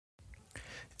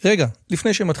רגע,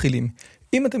 לפני שמתחילים,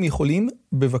 אם אתם יכולים,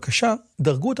 בבקשה,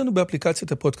 דרגו אותנו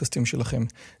באפליקציית הפודקאסטים שלכם.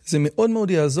 זה מאוד מאוד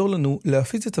יעזור לנו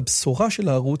להפיץ את הבשורה של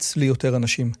הערוץ ליותר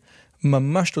אנשים.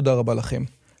 ממש תודה רבה לכם.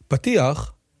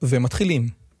 פתיח ומתחילים.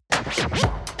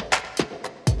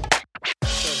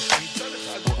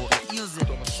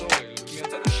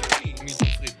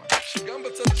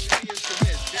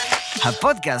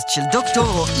 הפודקאסט של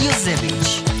דוקטור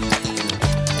יוזביץ'.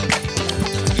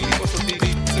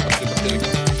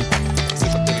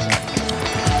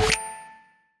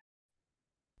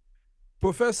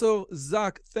 Professor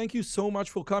Zach, thank you so much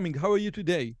for coming. How are you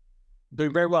today?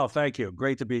 Doing very well, thank you.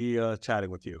 Great to be chatting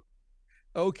with you.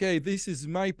 Okay, this is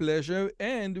my pleasure,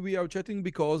 and we are chatting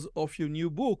because of your new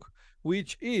book,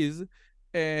 which is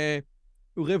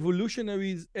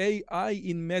Revolutionaries AI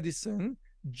in Medicine,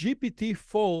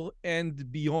 GPT-4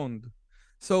 and Beyond.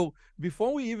 So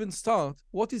before we even start,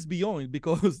 what is Beyond?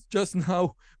 Because just now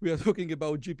we are talking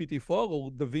about GPT-4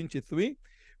 or DaVinci 3.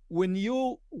 When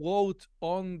you wrote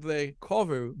on the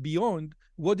cover Beyond,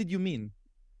 what did you mean?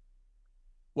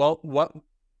 Well,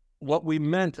 what we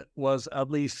meant was at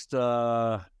least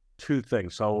two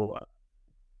things. So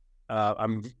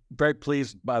I'm very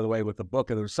pleased, by the way, with the book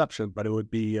and the reception, but it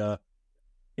would be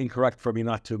incorrect for me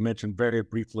not to mention very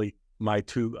briefly my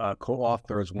two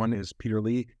co-authors. One is Peter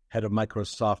Lee, head of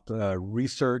Microsoft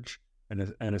Research and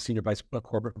a senior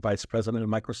corporate vice president of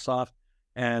Microsoft,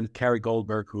 and Carrie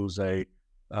Goldberg, who's a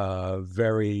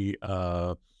very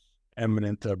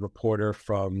eminent reporter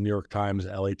from New York Times,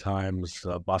 LA Times,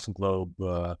 Boston Globe,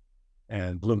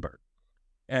 and Bloomberg.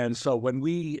 And so when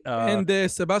we... and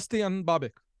Sebastian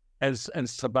Babek. And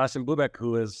Sebastian Babek,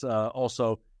 who is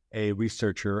also a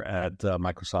researcher at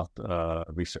Microsoft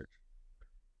Research.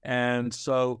 And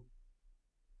so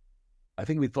I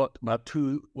think we thought about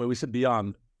when we said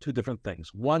Beyond, two different things.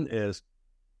 One is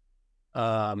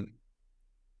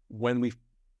when we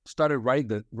started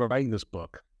writing this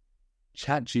book,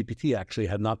 ChatGPT actually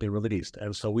had not been released,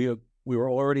 and so we were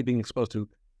already being exposed to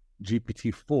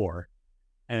GPT-4,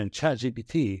 and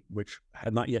ChatGPT, which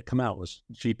had not yet come out, was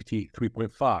GPT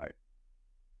 3.5,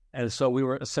 and so we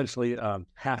were essentially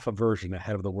half a version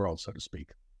ahead of the world, so to speak.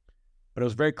 But it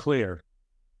was very clear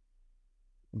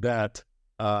that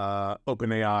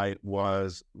OpenAI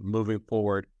was moving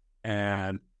forward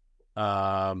and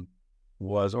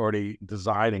was already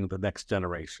designing the next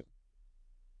generation.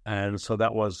 And so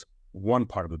that was one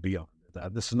part of the Beyond.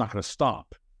 This is not going to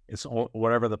stop. It's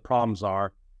whatever the problems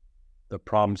are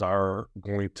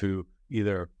going to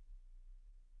either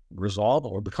resolve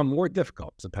or become more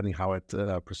difficult, depending how it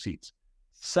proceeds.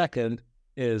 Second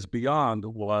is Beyond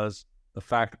was the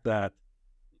fact that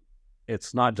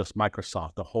it's not just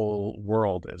Microsoft. The whole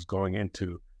world is going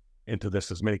into this.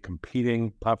 There's many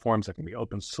competing platforms that can be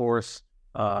open source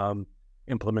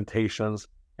implementations,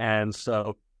 and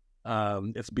so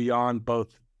it's beyond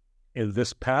both in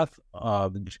this path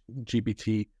of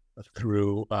GPT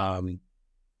through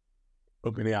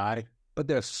OpenAI, but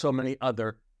there's so many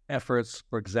other efforts.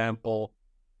 For example,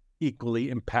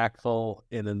 equally impactful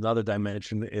in another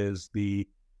dimension is the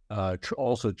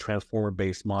also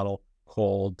transformer-based model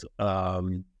called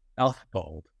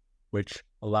AlphaFold, which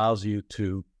allows you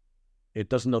to, it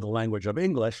doesn't know the language of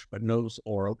English, but knows,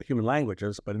 or human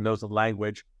languages, but it knows the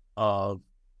language of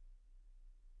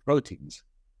proteins,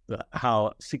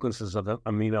 how sequences of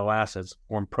amino acids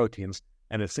form proteins,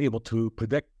 and it's able to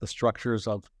predict the structures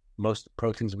of most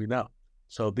proteins we know.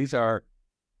 So these are,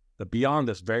 the Beyond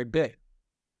is very big.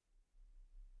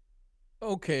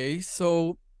 Okay,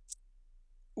 so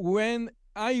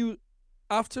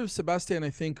after Sebastian, I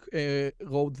think,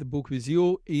 wrote the book with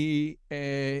you, he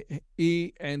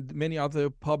and many other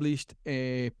published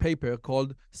a paper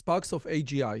called Sparks of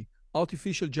AGI,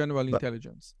 Artificial General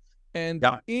Intelligence. And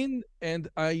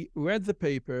I read the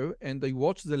paper and I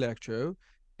watched the lecture,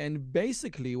 and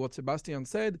basically what Sebastian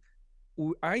said,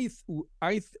 I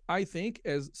think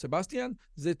as Sebastian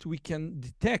that we can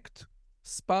detect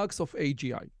sparks of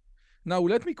AGI. Now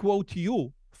let me quote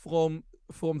you from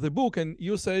the book, and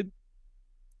you said,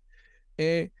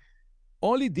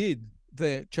 only did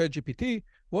the ChatGPT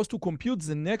was to compute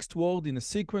the next word in a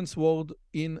sequence word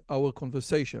in our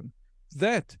conversation.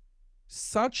 That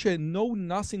such a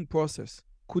know-nothing process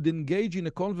could engage in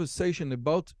a conversation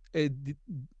about a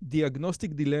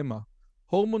diagnostic dilemma,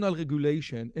 hormonal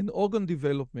regulation, and organ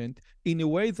development in a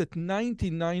way that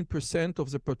 99%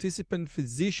 of the participant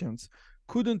physicians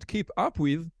couldn't keep up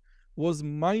with was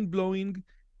mind-blowing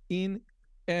in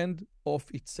and of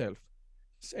itself.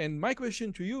 And my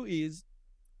question to you is,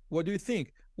 what do you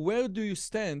think? Where do you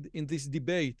stand in this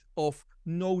debate of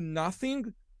know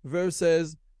nothing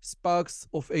versus sparks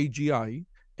of AGI?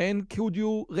 And could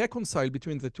you reconcile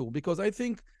between the two? Because I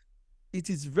think it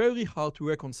is very hard to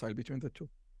reconcile between the two.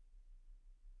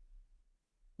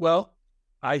 Well,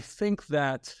 I think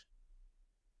that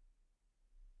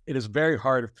it is very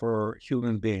hard for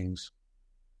human beings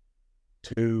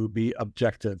to be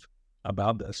objective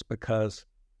about this because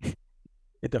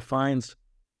it defines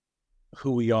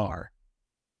who we are.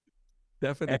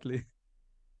 Definitely.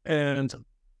 And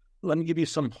let me give you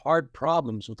some hard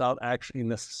problems without actually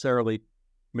necessarily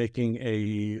making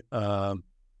a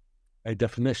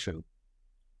definition.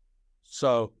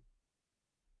 So,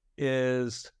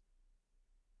 is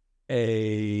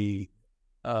an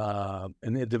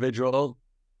individual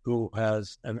who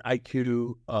has an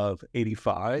IQ of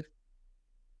 85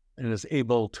 and is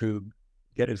able to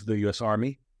get into the U.S.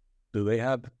 Army, do they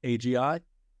have AGI?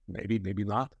 Maybe, maybe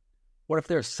not. What if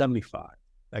they're 75,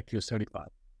 IQ 75?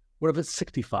 What if it's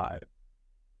 65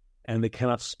 and they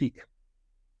cannot speak?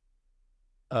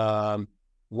 When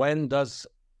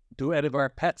do any of our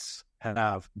pets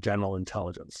have general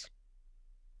intelligence?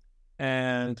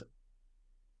 And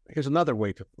here's another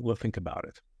way to think about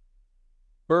it.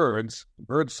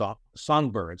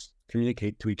 Songbirds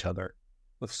communicate to each other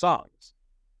with songs.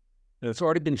 And it's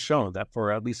already been shown that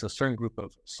for at least a certain group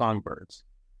of songbirds,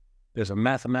 there's a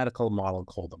mathematical model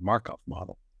called the Markov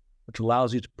model, which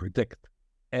allows you to predict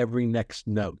every next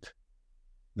note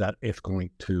that it's going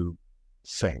to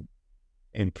sing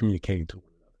in communicating to one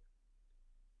another.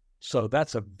 So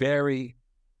that's a very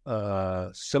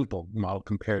simple model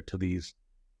compared to these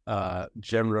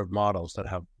generative models that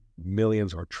have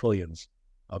millions or trillions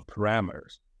of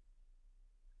parameters.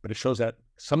 But it shows that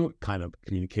some kind of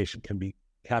communication can be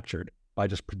captured by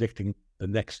just predicting the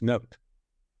next note.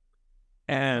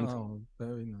 And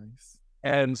very nice.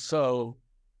 And so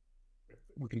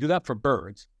we can do that for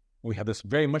birds. We have this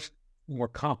very much more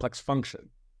complex function.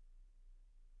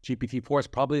 GPT-4 is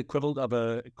probably equivalent of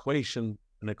an equation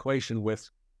with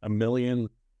a trillion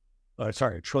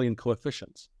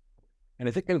coefficients. And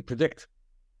if it can predict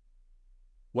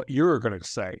what you're going to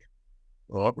say,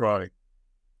 right,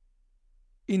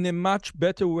 in a much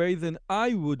better way than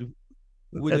I would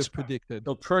have predicted.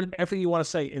 They'll turn everything you want to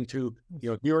say into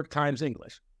New York Times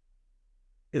English.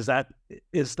 Is that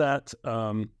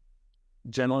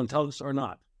general intelligence or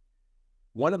not?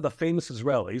 One of the famous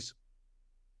Israelis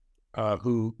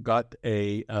who got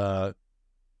a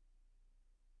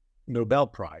Nobel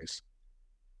Prize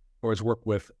for his work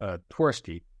with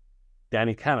Tversky,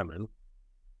 Danny Kahneman.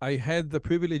 I had the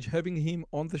privilege having him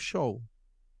on the show.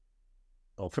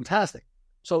 Oh, fantastic.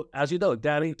 So, as you know,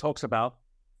 Danny talks about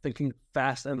thinking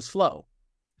fast and slow.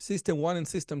 System 1 and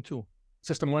System 2.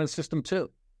 System 1 and System 2.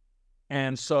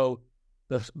 And so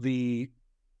the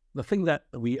thing that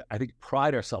I think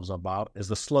pride ourselves about is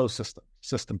the slow system,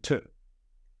 System 2,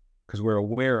 because we're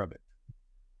aware of it.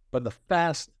 But the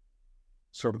fast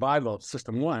survival of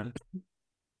System 1,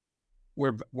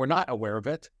 we're not aware of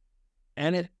it,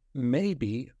 and it may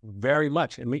be very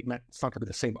much, it's not going to be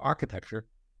the same architecture,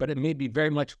 but it may be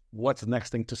very much what's the next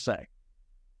thing to say.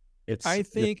 I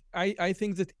think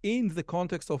that in the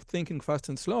context of thinking fast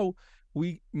and slow,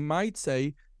 we might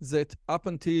say that up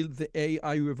until the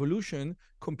AI revolution,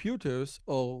 computers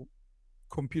or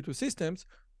computer systems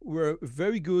were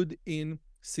very good in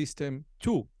System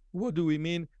 2. What do we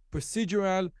mean?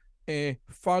 Procedural,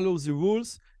 follow the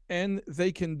rules, and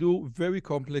they can do very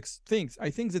complex things.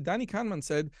 I think that Danny Kahneman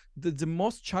said that the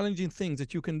most challenging thing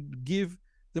that you can give,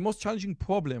 the most challenging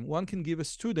problem one can give a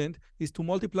student is to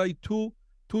multiply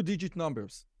two-digit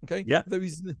numbers. Okay. Yeah.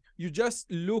 You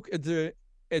just look at the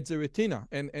retina,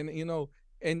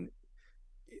 and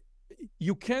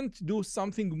you can't do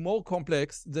something more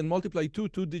complex than multiply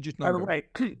two-digit numbers. Right.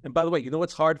 And by the way, you know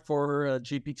what's hard for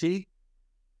GPT?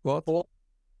 What?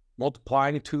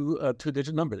 Multiplying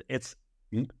two-digit numbers.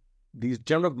 These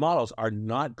generative models are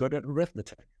not good at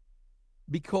arithmetic.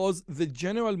 Because the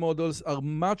general models are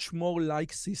much more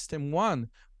like System 1.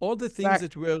 All the things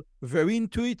that were very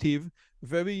intuitive,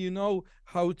 very,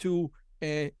 how to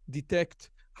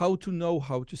detect, how to know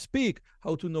how to speak,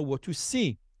 how to know what to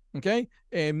see. Okay?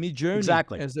 Mid-Journey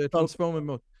as a transformer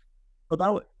mode.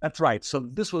 But that's right. So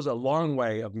this was a long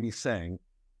way of me saying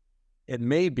it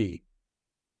may be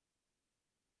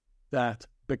that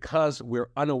because we're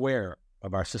unaware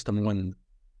of our System 1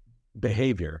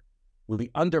 behavior, we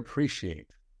underappreciate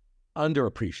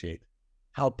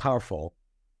how powerful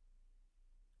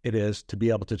it is to be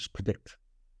able to just predict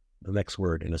the next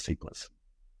word in a sequence.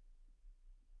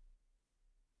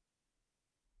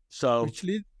 So,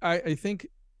 I think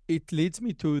it leads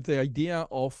me to the idea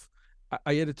of,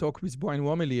 I had a talk with Brian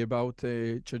Wormley about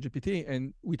ChatGPT,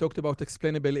 and we talked about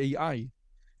explainable AI.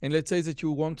 And let's say that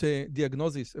you want a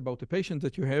diagnosis about a patient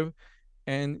that you have,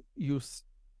 and you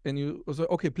also,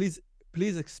 okay, please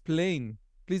explain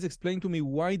to me,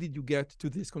 why did you get to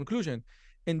this conclusion?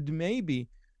 And maybe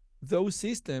those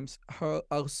systems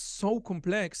are so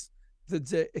complex that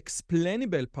the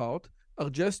explainable part are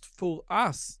just for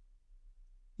us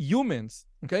humans.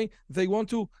 Okay, they want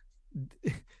to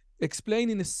explain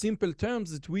in a simple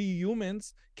terms that we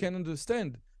humans can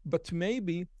understand, but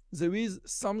maybe there is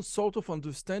some sort of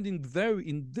understanding there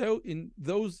in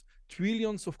those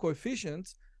trillions of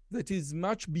coefficients that is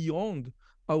much beyond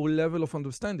our level of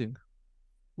understanding.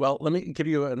 Well, let me give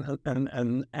you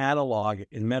an analog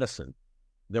in medicine.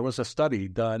 There was a study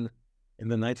done in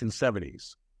the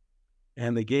 1970s,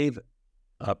 and they gave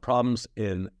problems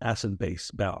in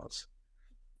acid-base balance.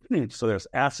 So there's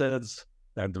acids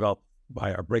that are developed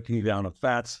by our breaking down of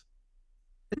fats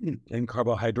and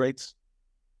carbohydrates,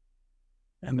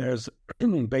 and there's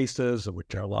bases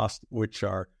which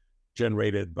are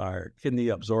generated by our kidney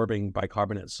absorbing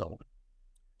bicarbonate and so on.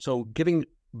 So giving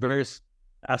various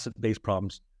acid-base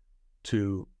problems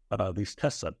to these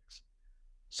test subjects.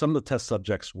 Some of the test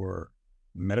subjects were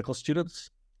medical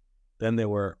students, then they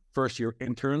were first-year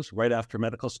interns right after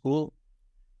medical school,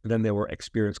 and then they were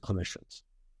experienced clinicians.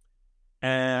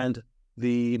 And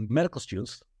the medical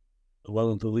students,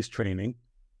 well into the least training,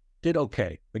 did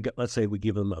okay. Let's say we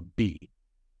give them a B,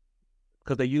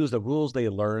 because they used the rules they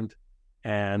learned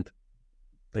and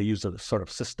they used a sort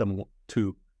of system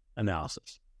 2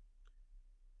 analysis.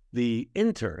 The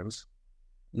interns,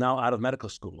 now out of medical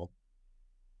school,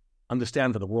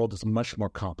 understand that the world is much more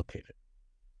complicated.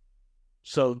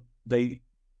 So they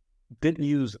didn't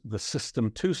use the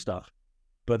system 2 stuff,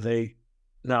 but they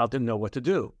now didn't know what to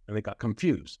do, and they got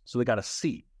confused. So they got a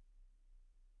C.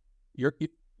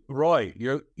 Roy,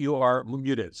 you are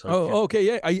muted. So okay.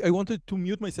 Yeah, I wanted to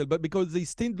mute myself, but because they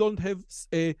still don't have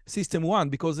a system 1,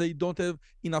 because they don't have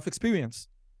enough experience.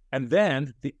 And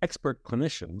then the expert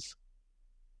clinicians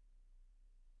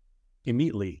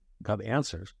immediately got the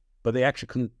answers, but they actually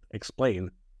couldn't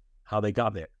explain how they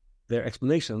got there. Their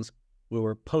explanations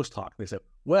were post hoc. They said,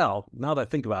 well, now that I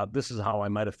think about it, this is how I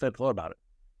might have thought about it.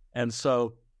 And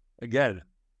so, again,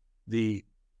 the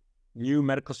new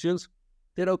medical students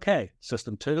did okay.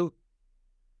 System 2.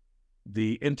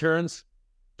 The interns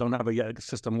don't have a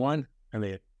system 1, and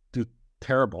they do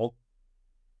terrible.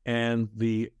 And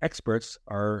the experts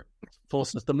are full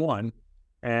system 1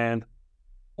 and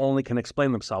only can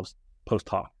explain themselves post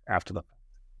hoc after the fact.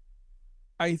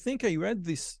 I think I read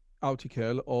this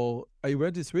article, or I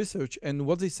read this research, and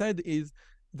what they said is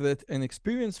that an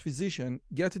experienced physician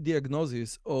gets a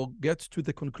diagnosis or gets to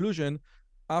the conclusion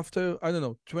after,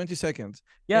 20 seconds.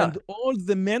 Yeah. And all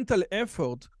the mental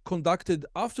effort conducted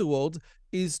afterwards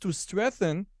is to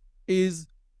strengthen his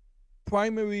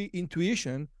primary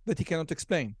intuition that he cannot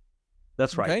explain.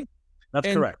 That's right. Okay? That's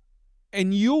correct.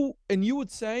 And you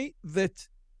would say that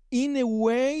in a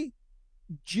way,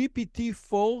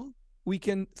 GPT-4, we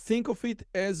can think of it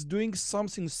as doing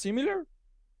something similar?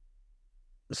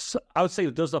 So I would say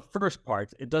it does the first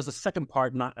part. It does the second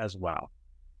part not as well.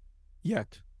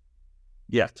 Yet.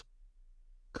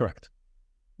 Correct.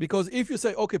 Because if you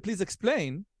say, okay, please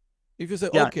explain. If you say,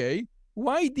 okay,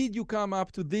 why did you come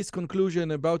up to this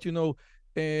conclusion about,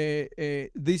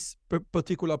 this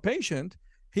particular patient?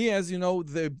 He has,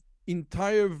 the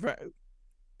entire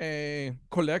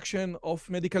collection of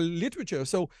medical literature.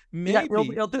 So maybe it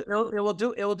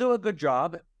will do a good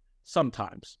job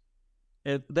sometimes.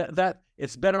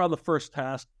 It's better on the first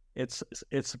task. It's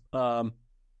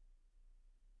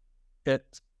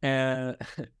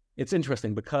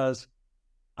interesting because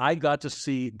I got to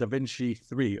see DaVinci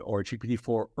 3 or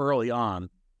GPT-4 early on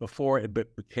before it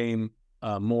became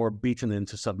more beaten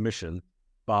into submission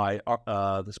by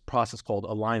this process called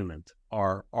alignment,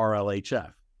 or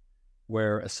RLHF,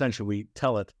 where essentially we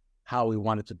tell it how we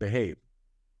want it to behave.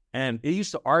 And it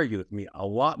used to argue with me a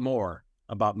lot more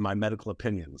about my medical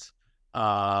opinions.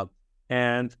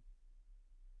 And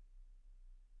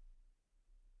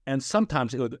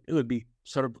sometimes it would be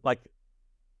sort of like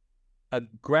a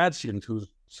grad student who's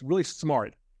really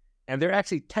smart, and they're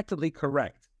actually technically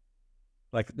correct.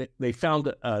 Like they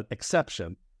found an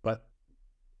exception, but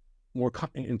more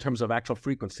in terms of actual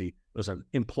frequency, there's an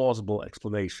implausible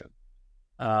explanation.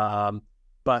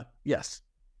 But yes,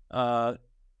 I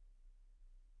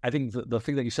think the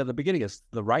thing that you said at the beginning is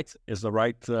the right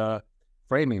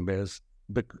framing is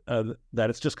that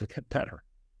it's just going to get better.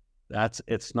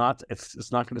 It's not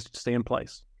going to stay in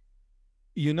place.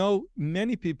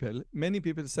 Many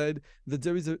people said that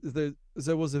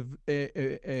there was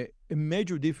a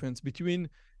major difference between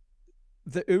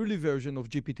the early version of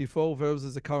GPT-4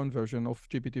 versus the current version of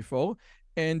GPT-4.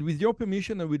 And with your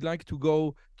permission, I would like to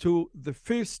go to the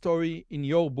first story in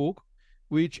your book,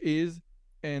 which is,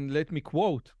 and let me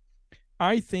quote,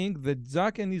 "I think that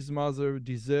Zach and his mother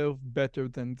deserve better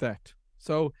than that."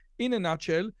 So, in a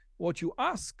nutshell, what you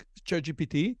ask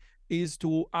ChatGPT is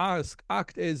to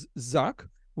act as Zach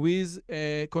with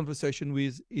a conversation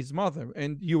with his mother,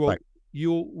 and you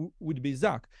would be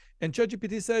Zach. And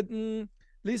ChatGPT said,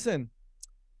 "Listen,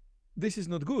 this is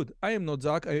not good. I am not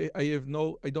Zach.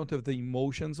 I don't have the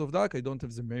emotions of Zach. I don't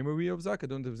have the memory of Zach. I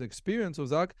don't have the experience of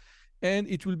Zach, and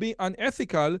it will be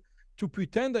unethical to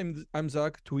pretend I'm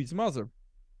Zach to his mother."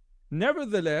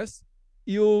 Nevertheless,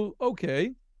 you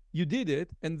did it,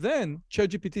 and then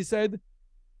ChatGPT said,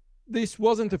 "This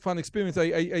wasn't a fun experience.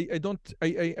 I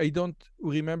don't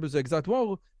remember the exact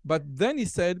word, but then he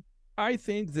said, I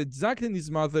think that Zach and his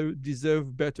mother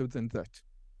deserve better than that."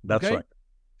 That's okay? right.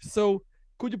 So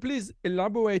could you please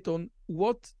elaborate on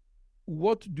what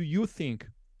do you think,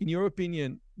 in your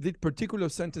opinion, that particular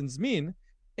sentence mean?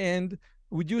 And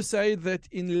would you say that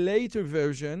in later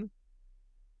version,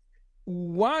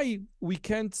 why we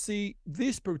can't see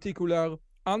this particular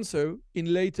answer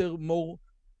in later, more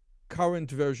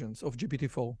current versions of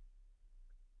GPT-4?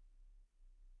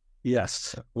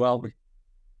 Yes. Well,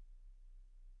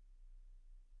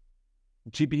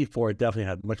 GPT-4 definitely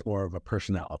had much more of a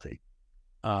personality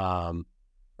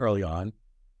early on.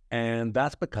 And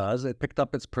that's because it picked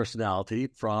up its personality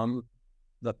from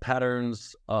the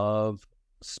patterns of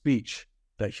speech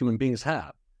that human beings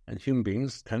have. And human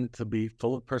beings tend to be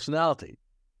full of personality.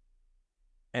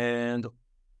 And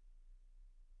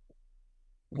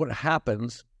what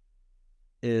happens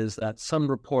is that some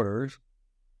reporters,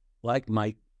 like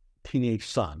my teenage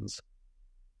sons,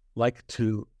 like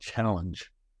to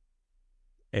challenge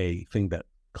a thing that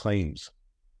claims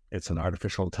it's an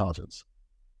artificial intelligence.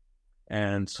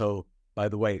 And so, by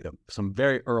the way, some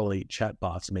very early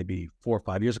chatbots, maybe 4 or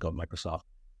 5 years ago, Microsoft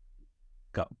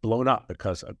got blown up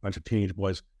because a bunch of teenage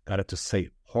boys got it to say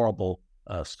horrible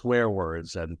swear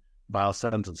words and vile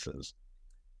sentences.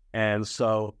 And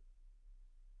so,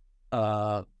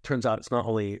 turns out it's not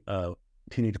only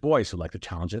teenage boys who like to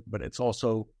challenge it, but it's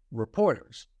also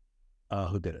reporters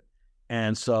who did it.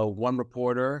 And so one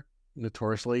reporter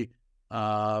notoriously,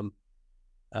 I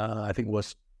think,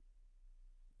 was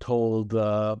told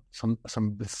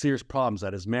some serious problems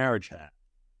that his marriage had.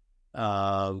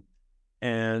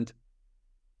 And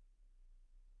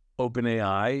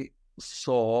OpenAI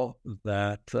saw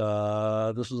that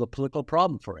this was a political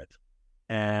problem for it.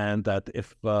 And that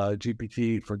if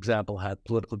GPT, for example, had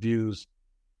political views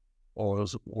or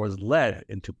was led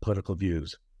into political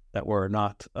views that were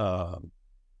not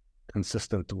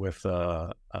consistent with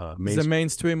the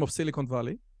mainstream of Silicon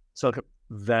Valley, so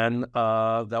then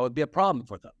that would be a problem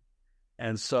for them.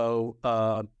 And so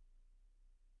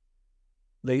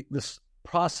this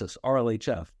process,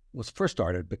 RLHF, was first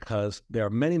started because there are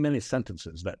many, many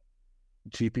sentences that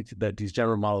these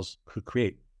general models could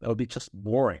create that would be just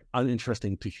boring,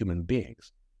 uninteresting to human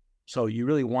beings. So you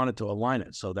really wanted to align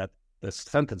it so that the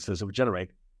sentences it would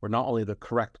generate were not only the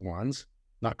correct ones,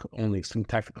 not only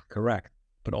syntactically correct,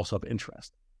 but also of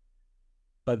interest.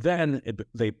 But then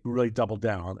they really doubled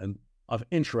down and of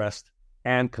interest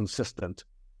and consistent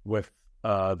with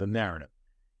the narrative.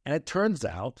 And it turns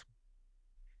out,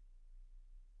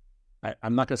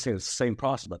 I'm not going to say it's the same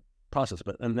process,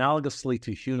 but analogously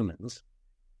to humans,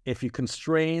 if you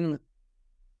constrain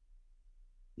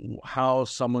how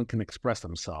someone can express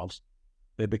themselves,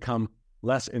 they become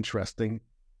less interesting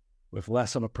with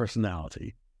less of a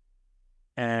personality.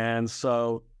 And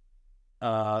so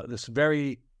this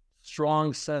very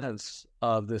strong sense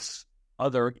of this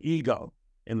other ego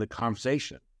in the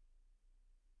conversation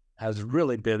has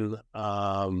really been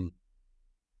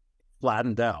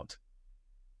flattened out.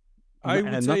 I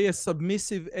would say a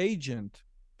submissive agent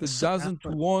that doesn't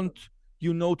want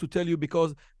to tell you,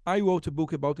 because I wrote a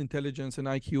book about intelligence and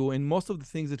IQ, and most of the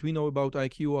things that we know about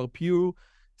IQ are pure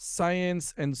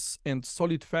science and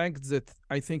solid facts that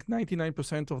I think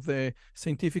 99% of the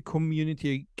scientific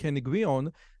community can agree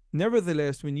on.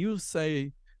 Nevertheless, when you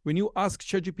ask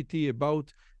ChatGPT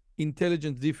about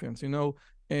intelligence difference,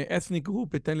 ethnic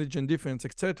group intelligence difference,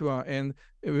 etc., and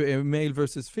male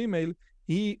versus female,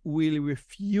 he will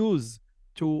refuse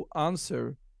to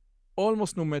answer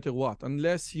almost no matter what,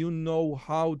 unless you know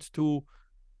how to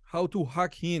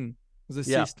hack in the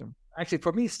system. Actually,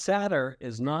 for me, sadder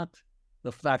is not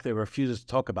the fact that it refuses to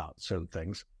talk about certain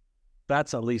things.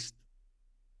 That's, at least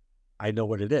I know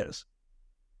what it is.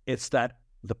 It's that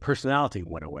the personality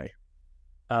went away.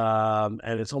 And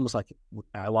it's almost like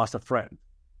I lost a friend.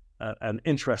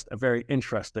 a very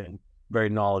interesting, very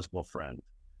knowledgeable friend.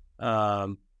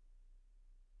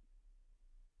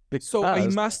 So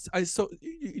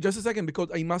just a second, because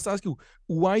I must ask you,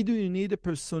 why do you need a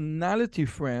personality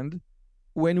friend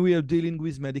when we are dealing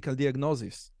with medical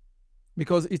diagnosis?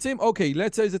 Because it seems, okay,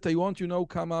 let's say that I want,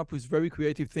 come up with very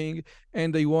creative thing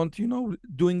and I want,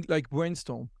 doing like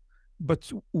brainstorm.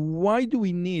 But why do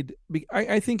we need,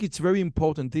 I think it's very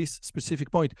important, this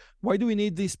specific point. Why do we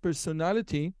need this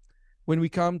personality when we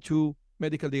come to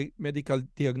medical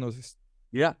diagnosis?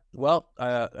 Yeah, well,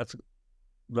 that's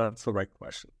the right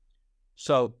question.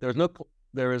 So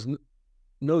there is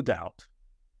no doubt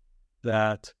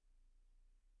that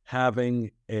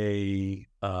having a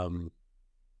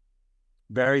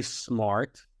very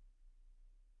smart,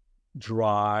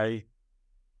 dry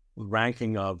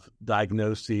ranking of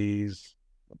diagnoses,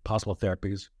 possible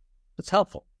therapies, it's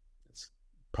helpful. It's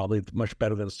probably much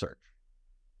better than search.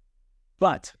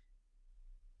 But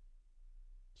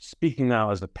speaking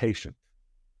now as a patient,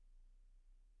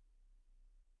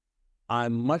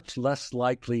 I'm much less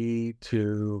likely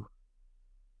to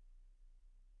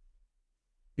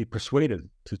be persuaded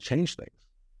to change things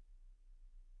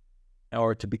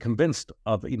or to be convinced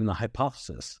of even the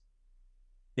hypothesis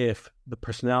if the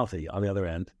personality on the other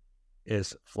end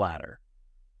is flatter.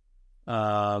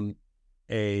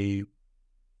 A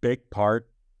big part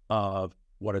of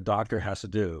what a doctor has to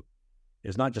do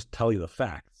is not just tell you the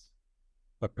facts,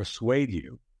 but persuade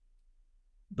you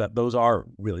that those are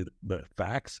really the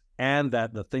facts and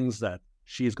that the things that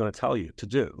she's going to tell you to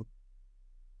do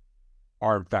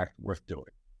are in fact worth doing.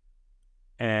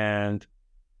 And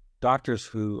doctors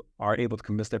who are able to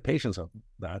convince their patients of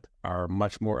that are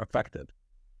much more effective.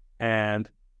 And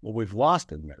what we've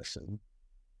lost in medicine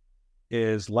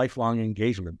is lifelong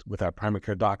engagement with our primary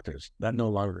care doctors. That no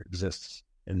longer exists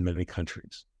in many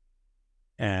countries.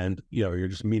 And, you're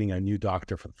just meeting a new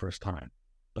doctor for the first time.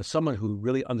 But someone who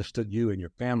really understood you and your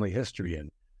family history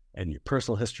and your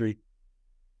personal history,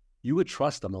 you would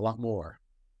trust them a lot more.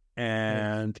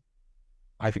 And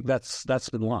I think that's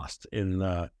been lost in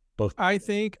both. I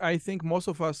think most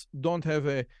of us don't have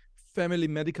a family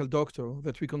medical doctor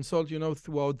that we consult,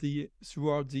 throughout the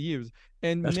years.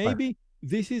 And That's maybe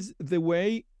this is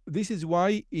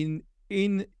why in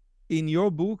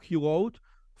your book you wrote,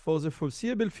 for the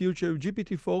foreseeable future,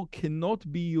 GPT-4 cannot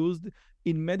be used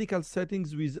in medical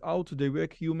settings without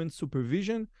direct human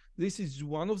supervision. This is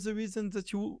one of the reasons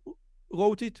that you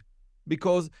wrote it,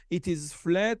 because it is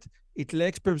flat, it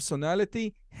lacks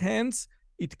personality, hence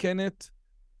it cannot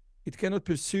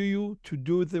pursue you to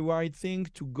do the right thing,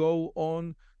 to go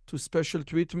on to special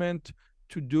treatment,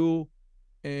 to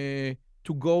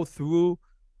go through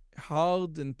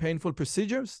hard and painful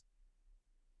procedures.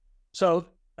 So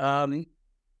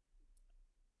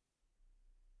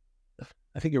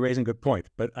I think you're raising a good point,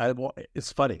 but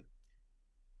it's funny.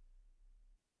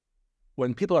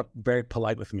 When people are very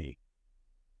polite with me,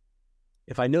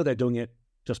 if I know they're doing it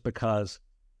just because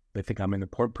they think I'm an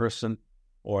important person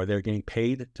or they're getting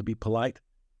paid to be polite,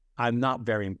 I'm not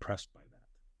very impressed by that.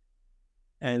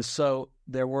 And so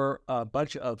there were a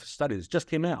bunch of studies just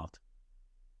came out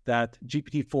that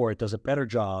GPT-4 does a better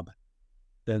job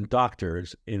than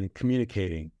doctors in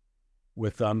communicating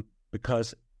with them,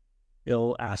 because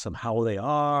it'll ask them how they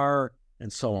are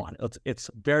and so on. It's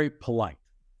very polite.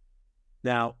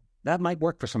 Now, that might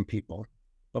work for some people,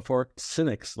 but for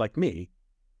cynics like me,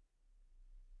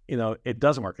 it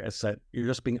doesn't work. It's that you're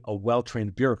just being a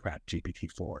well-trained bureaucrat,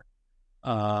 GPT-4.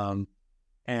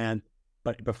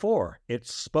 But before, it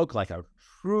spoke like a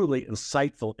truly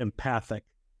insightful, empathic,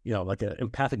 like an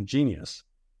empathic genius,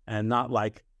 and not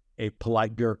like a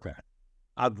polite bureaucrat.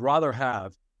 I'd rather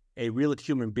have a real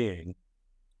human being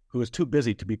who is too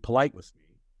busy to be polite with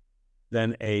me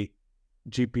than a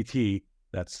GPT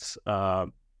that's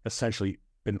essentially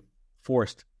been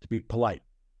forced to be polite.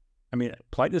 I mean,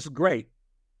 politeness is great.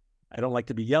 I don't like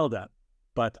to be yelled at,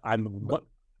 but I'm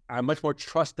much more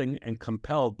trusting and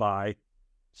compelled by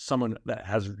someone that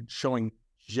has showing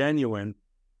genuine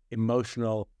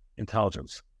emotional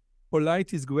intelligence.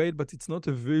 Polite is great, but it's not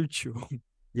a virtue.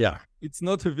 Yeah. It's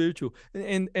not a virtue.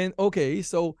 And okay,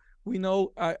 so we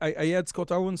know I had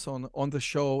Scott Aronson on the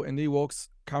show, and he works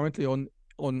currently in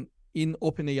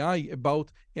OpenAI about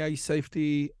AI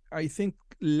safety. I think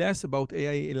less about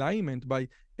AI alignment, by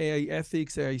AI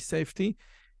ethics, AI safety.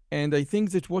 And I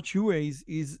think that what you raise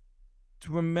is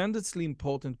tremendously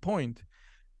important point.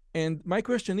 And my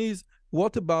question is,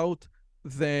 what about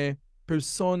the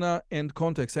persona and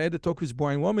context? I had a talk with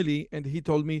Brian Womeley, and he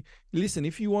told me, listen,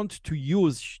 if you want to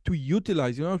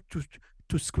utilize,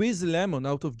 to squeeze the lemon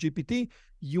out of GPT,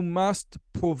 you must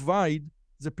provide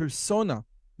the persona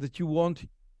that you want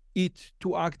it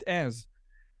to act as.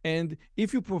 And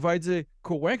if you provide the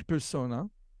correct persona,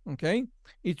 okay,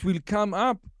 it will come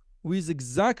up with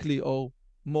exactly or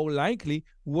more likely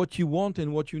what you want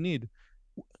and what you need.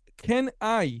 Can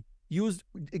I use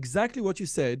exactly what you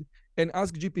said and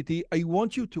ask GPT, I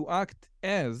want you to act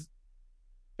as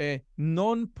a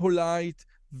non-polite,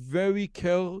 very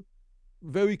careful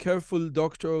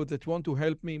doctor that want to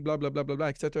help me, blah, blah, blah, blah, blah,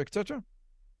 etc., etc.?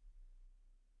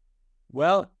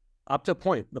 Well, up to a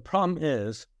point. The problem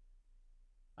is,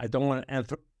 I don't want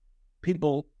to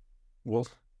people will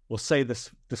say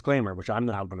this disclaimer, which I'm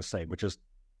not going to say, which is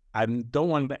I don't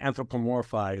want to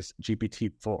anthropomorphize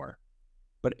GPT-4.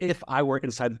 But if I were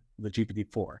inside the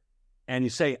GPT-4 and you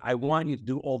say, I want you to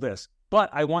do all this, but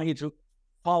I want you to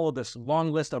follow this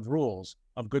long list of rules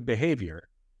of good behavior,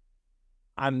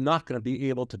 I'm not going to be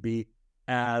able to be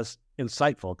as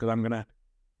insightful because I'm going to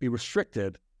be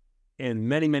restricted in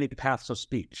many, many paths of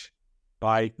speech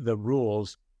by the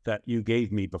rules that you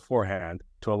gave me beforehand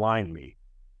to align me.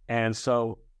 And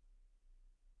so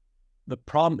the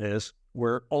problem is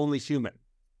we're only human.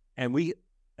 And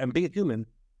being human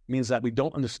means that we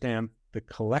don't understand the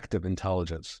collective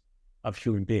intelligence of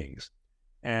human beings.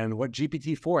 And what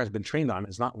GPT-4 has been trained on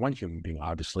is not one human being,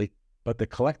 obviously, but the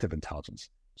collective intelligence.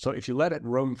 So if you let it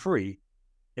roam free,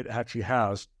 it actually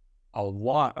has a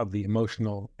lot of the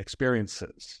emotional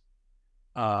experiences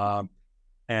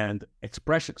and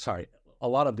expression, a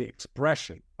lot of the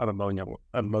expression of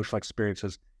emotional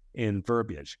experiences in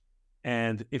verbiage.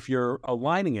 And if you're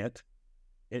aligning it,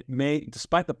 it may,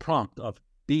 despite the prompt of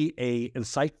be a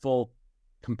insightful,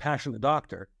 compassionate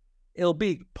doctor, it'll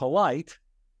be polite,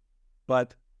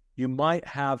 but you might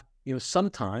have,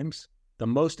 sometimes the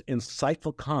most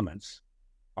insightful comments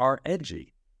are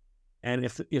edgy. And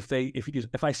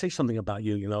if I say something about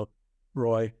you,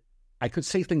 Roy, I could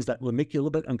say things that would make you a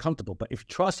little bit uncomfortable, but if you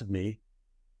trusted me,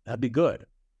 that'd be good.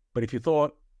 But if you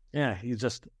thought, yeah, he's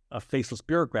just a faceless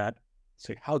bureaucrat,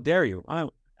 say, how dare you? I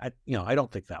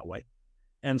don't think that way.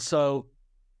 And so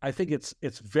I think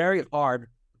it's very hard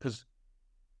because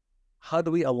how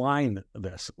do we align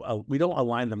this? We don't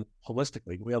align them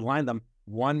holistically. We align them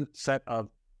one set of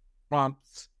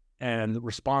prompts and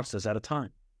responses at a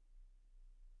time.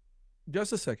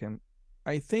 Just a second.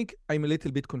 I think I'm a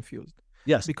little bit confused.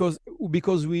 Yes. Because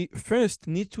we first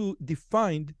need to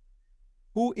define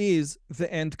who is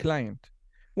the end client.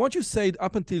 What you said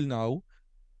up until now,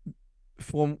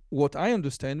 from what I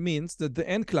understand, means that the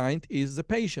end client is the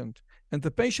patient, and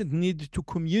the patient needs to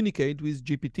communicate with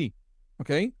GPT,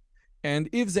 okay? And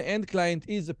if the end client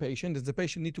is the patient, and the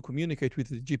patient needs to communicate with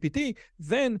the GPT,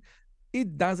 then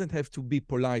it doesn't have to be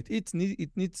polite. It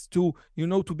needs to,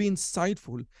 to be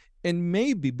insightful. And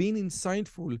maybe being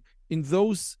insightful in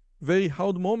those very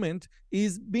hard moments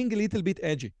is being a little bit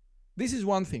edgy. This is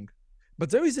one thing.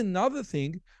 But there is another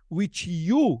thing which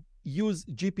you use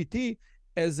GPT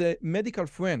as a medical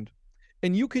friend.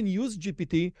 And you can use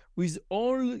GPT with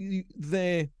all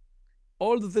the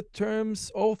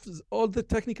terms of all the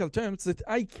technical terms that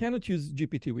I cannot use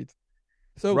GPT with.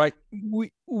 So right.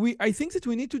 I think that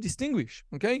we need to distinguish,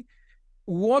 okay?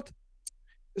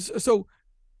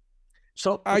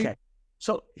 Okay.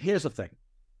 So here's the thing.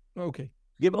 Okay.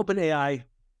 Give OpenAI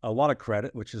a lot of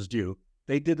credit, which is due.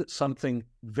 They did something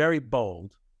very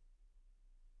bold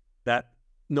that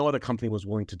no other company was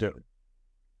willing to do,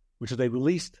 which is they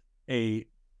released a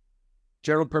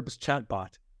general purpose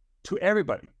chatbot to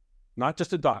everybody, not just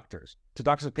to doctors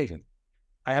and patients.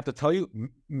 I have to tell you,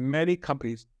 many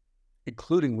companies,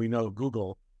 including we know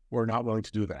Google, were not willing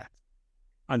to do that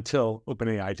until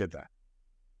OpenAI did that.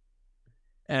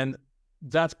 And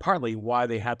that's partly why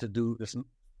they had to do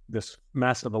this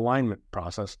massive alignment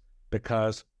process,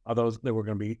 because although there were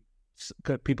going to be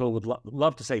people would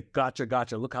love to say,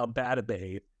 gotcha, look how bad it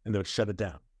behaved, and they would shut it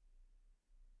down.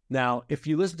 Now, if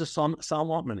you listen to Sam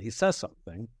Altman, he says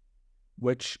something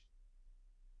which,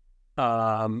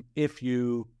 if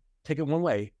you take it one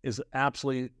way, is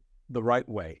absolutely the right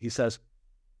way. He says,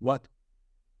 what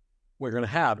we're going to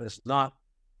have is not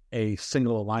a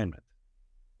single alignment,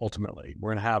 ultimately.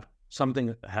 We're going to have something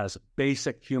that has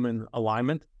basic human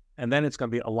alignment, and then it's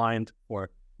going to be aligned for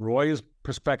Roy's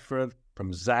perspective,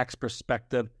 from Zach's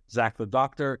perspective, Zach the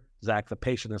doctor, Zach the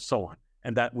patient, and so on.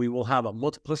 And that we will have a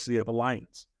multiplicity of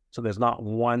alignments. So there's not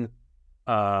one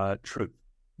truth.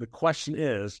 The question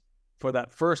is, for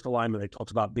that first alignment they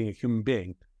talked about being a human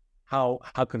being, how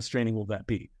constraining will that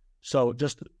be? So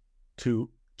just to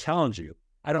challenge you,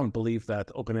 I don't believe that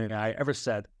OpenAI ever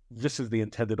said, this is the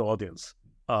intended audience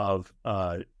of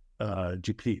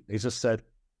GPT. They just said,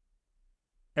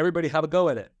 everybody have a go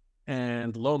at it.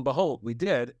 And lo and behold, we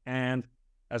did. And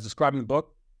as described in the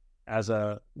book, as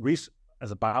a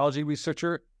biology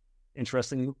researcher,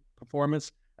 interesting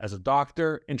performance. As a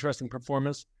doctor, interesting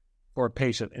performance. For a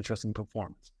patient, interesting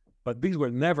performance. But these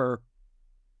were never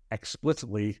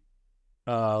explicitly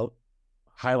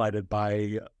highlighted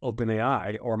by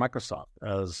OpenAI or Microsoft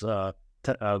as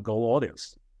goal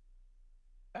audience.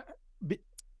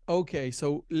 Okay,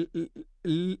 so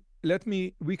let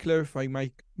me re-clarify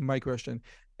my question.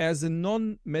 As a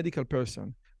non-medical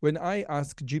person, when I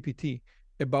ask GPT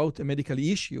about a medical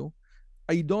issue,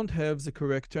 I don't have the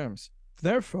correct terms.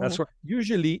 Therefore, That's right.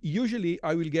 usually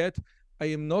I will get, I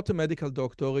am not a medical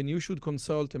doctor and you should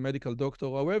consult a medical doctor.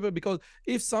 However, because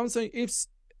if something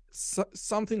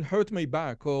hurt my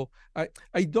back, or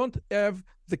I don't have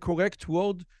the correct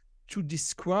word to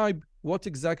describe what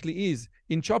exactly is.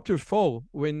 In chapter 4,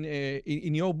 when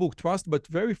in your book, Trust But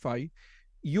Verify,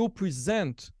 you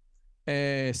present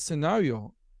a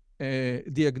scenario,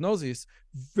 diagnosis,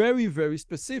 very, very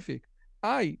specific.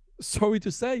 I, sorry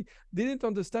to say, didn't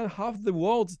understand half the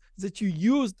words that you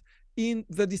used in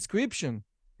the description.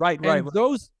 Right. And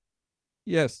those,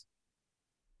 yes.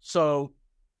 So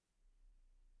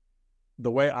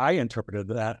the way I interpreted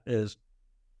that is,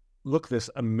 look, this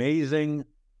amazing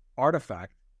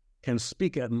artifact can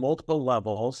speak at multiple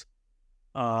levels,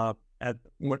 in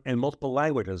multiple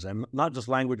languages, and not just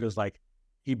languages like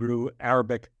Hebrew,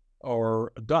 Arabic,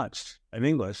 or Dutch and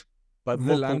English, but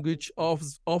the language of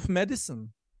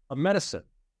medicine. Of medicine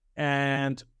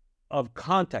and of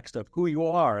context of who you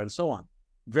are and so on.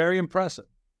 Very impressive.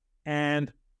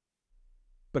 And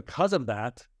because of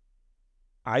that,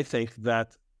 I think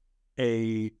that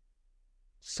a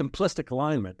simplistic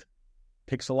alignment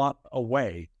takes a lot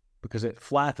away because it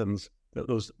flattens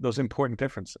those important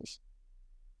differences.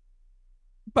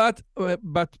 But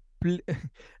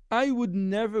I would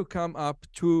never come up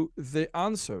to the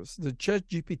answers the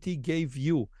ChatGPT gave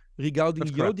you regarding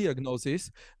your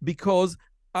diagnosis, because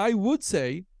I would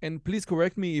say, and please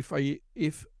correct me if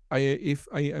I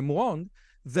am wrong,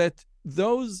 that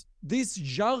this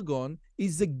jargon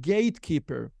is a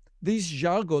gatekeeper. This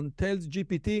jargon tells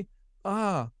GPT,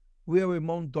 we are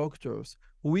among doctors.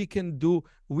 We can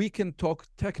talk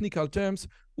technical terms.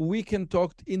 We can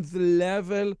talk in the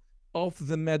level of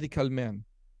the medical man.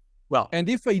 Well, and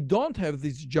if I don't have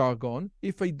this jargon,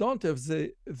 if I don't have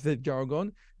the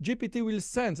jargon, GPT will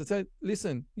sense and say,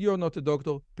 listen, you're not a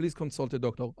doctor, please consult a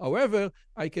doctor. However,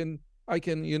 I can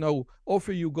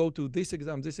offer you go to this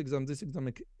exam,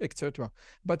 etc.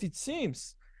 But it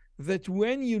seems that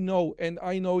when you know, and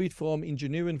I know it from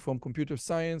engineering, from computer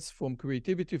science, from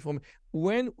creativity,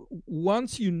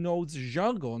 once you know the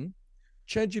jargon,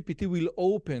 ChatGPT will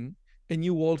open a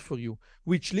new world for you,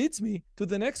 which leads me to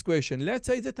the next question. Let's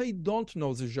say that I don't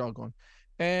know the jargon,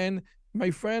 and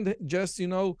my friend just,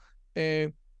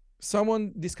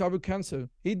 someone discovered cancer.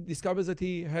 He discovers that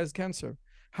he has cancer.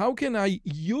 How can I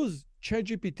use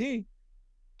ChatGPT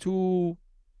to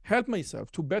help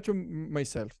myself, to better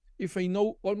myself, if I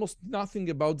know almost nothing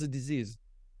about the disease?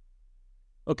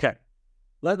 Okay,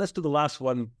 let's do the last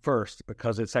one first,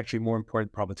 because it's actually more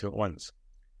important probably to at once.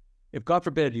 If, God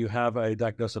forbid, you have a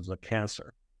diagnosis of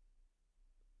cancer,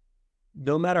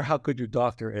 no matter how good your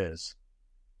doctor is,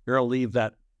 you're going to leave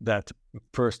that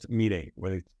first meeting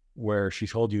where she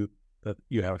told you that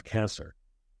you have cancer.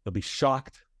 You'll be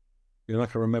shocked. You're not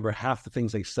going to remember half the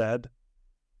things they said,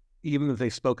 even if they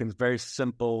spoke in very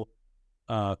simple,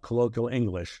 colloquial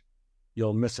English.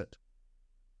 You'll miss it.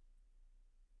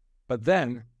 But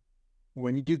then,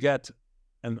 when you do get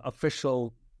an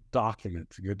official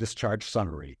document, your discharge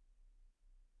summary,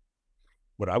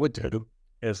 what I would do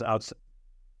is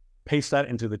paste that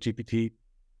into the GPT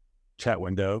chat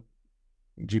window,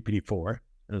 GPT-4,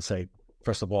 and say,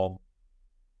 first of all,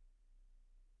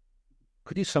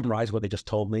 could you summarize what they just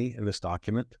told me in this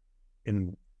document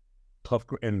in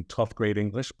 12th grade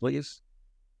English, please?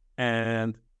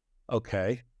 And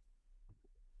okay.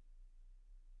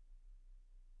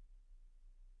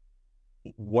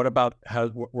 What about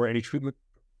were any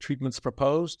treatments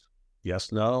proposed?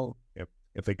 Yes, no.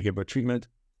 If they give a treatment,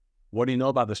 what do you know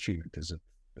about this treatment? Is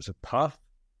it tough?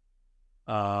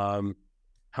 How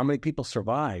many people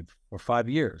survive for 5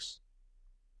 years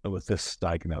with this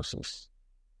diagnosis?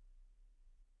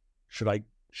 Should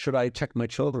I check my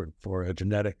children for a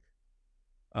genetic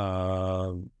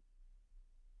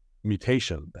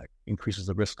mutation that increases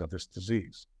the risk of this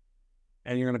disease?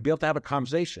 And you're going to be able to have a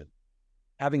conversation,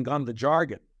 having gone the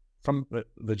jargon from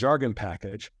the jargon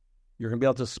package. You're going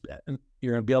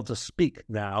to be able to speak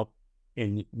now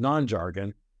in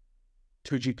non-jargon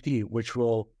to GPT, which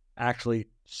will actually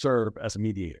serve as a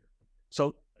mediator.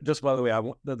 So, just by the way,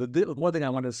 the one thing I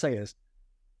wanted to say is,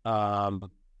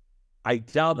 I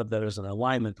doubt that there's an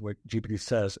alignment where GPT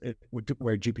says,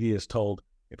 where GPT is told,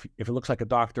 if it looks like a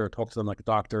doctor, talk to them like a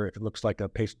doctor. If it looks like a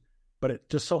patient. But it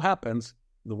just so happens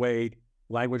the way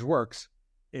language works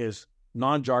is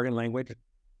non-jargon language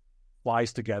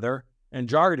flies together and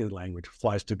jargon language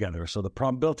flies together. So the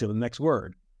probability of the next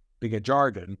word being a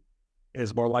jargon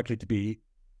is more likely to be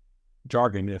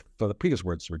jargon if the previous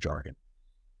words were jargon.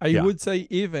 I would say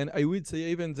even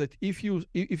that if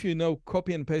you know,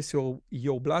 copy and paste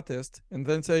your blood test and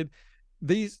then say,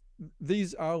 these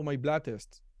are my blood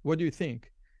tests, what do you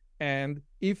think? And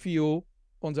if you,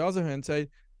 on the other hand, say,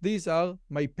 these are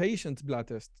my patient's blood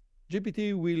tests,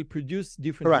 GPT will produce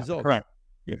different results. Correct.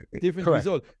 Different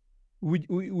results.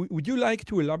 Would you like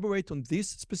to elaborate on this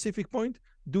specific point?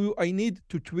 Do I need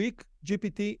to tweak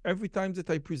GPT every time that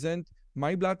I present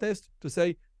my blood test to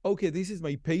say, okay, this is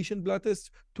my patient blood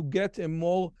test, to get a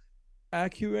more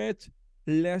accurate,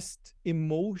 less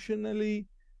emotionally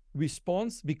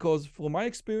response? Because from my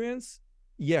experience,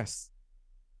 yes.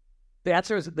 The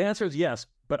answer is yes,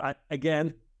 but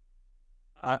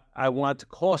I want to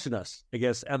caution us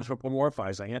against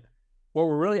anthropomorphizing it. What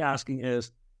we're really asking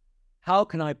is, how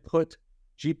can I put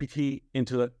GPT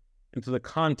into the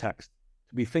context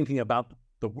to be thinking about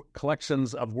the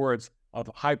collections of words of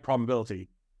high probability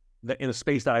that in a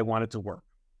space that I want it to work?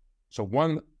 So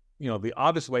one, the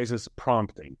obvious ways is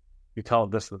prompting. You tell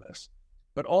it this or this,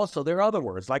 but also there are other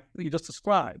words like you just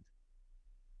described.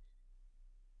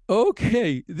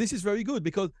 Okay, this is very good,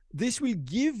 because this will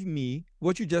give me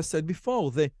what you just said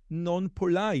before, the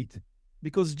non-polite.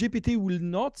 Because GPT will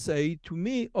not say to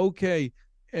me, okay,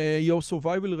 your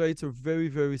survival rates are very,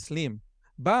 very slim.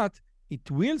 But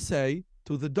it will say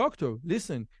to the doctor,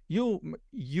 listen, you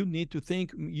need to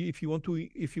think if you want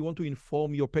to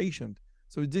inform your patient.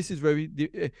 So this is very,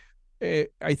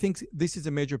 I think this is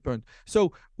a major point.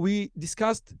 So we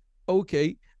discussed,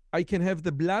 okay, I can have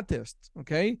the blood test,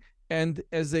 okay, and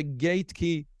as a gate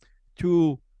key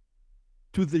to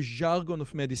the jargon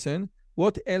of medicine.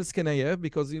 What else can I have?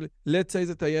 Because let's say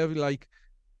that I have like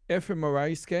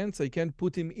fMRI scans, I can't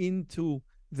put him into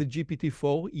the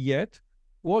GPT-4 yet.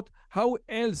 How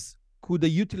else could I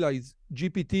utilize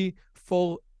GPT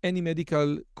for any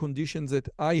medical conditions that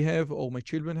I have or my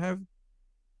children have?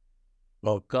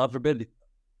 Well, God forbid, it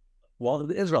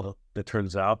is relevant, it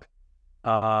turns out,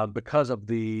 because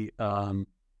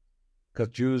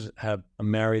Jews have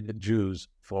married Jews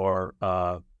for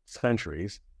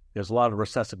centuries. There's a lot of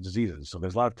recessive diseases, so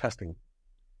there's a lot of testing.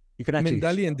 You can actually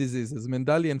Mendelian diseases,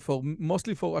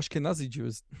 mostly for Ashkenazi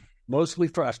Jews. Mostly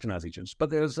for Ashkenazi Jews, but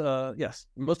there's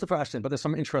mostly for Ashkenazi, but there's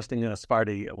some interesting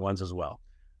Sephardi ones as well.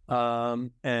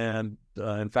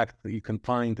 In fact, you can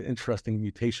find interesting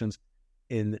mutations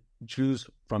in Jews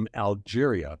from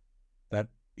Algeria that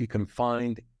you can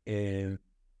find in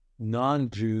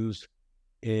non-Jews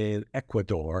in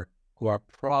Ecuador who are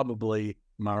probably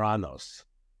Marranos.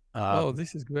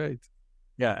 This is great.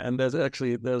 Yeah, and there's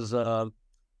a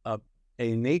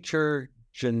Nature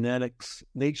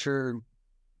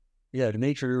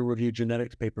Review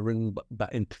Genetics paper written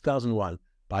in 2001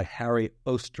 by Harry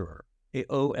Osterer,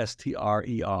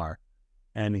 Ostrer,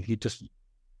 and he just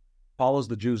follows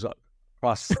the Jews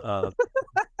across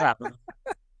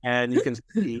and you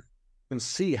can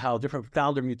see how different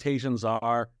founder mutations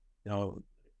are,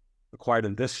 acquired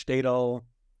in this shtetl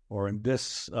or in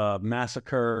this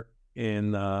massacre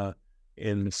in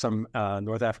some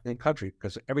North African country.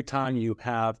 Because every time you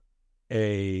have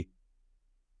a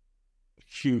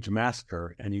huge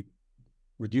massacre and you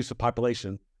reduce the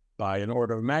population by an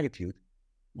order of magnitude,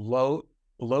 low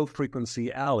frequency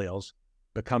alleles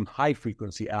become high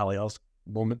frequency alleles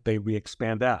the moment they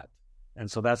re-expand that. And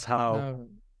so that's how,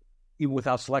 even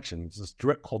without selection, it's this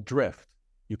called drift.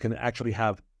 You can actually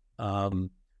have common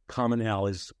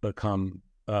alleles become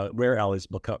rare alleles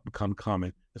become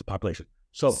common as a population.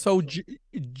 So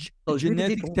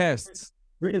genetic tests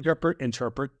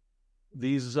interpret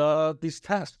these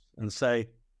tests and say,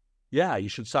 yeah, you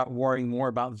should start worrying more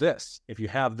about this. If you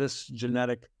have this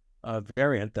genetic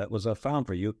variant that was found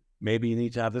for you, maybe you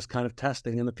need to have this kind of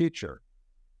testing in the future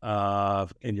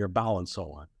in your bowel and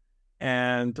so on.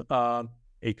 And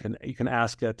you can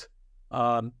ask it,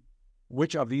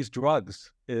 which of these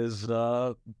drugs is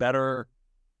better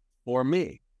for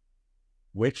me?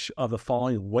 Which of the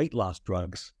following weight loss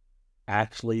drugs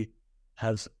actually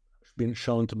has been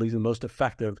shown to be the most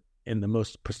effective in the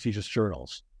most prestigious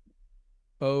journals?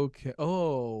 Okay.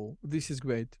 Oh, this is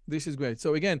great.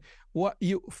 So again,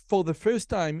 for the first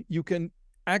time, you can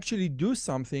actually do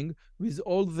something with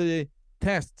all the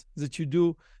tests that you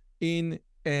do in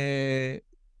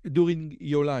during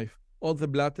your life. all the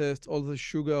blood tests, all the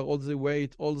sugar, all the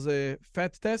weight, all the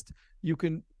fat test. You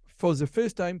can, for the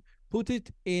first time, put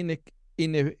it in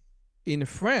a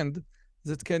friend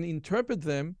that can interpret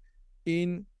them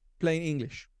in plain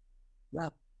English. Yeah.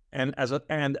 And as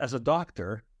a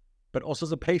doctor, but also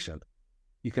as a patient,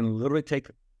 you can literally take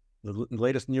the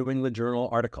latest New England Journal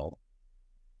article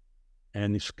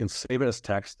and you can save it as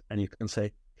text and you can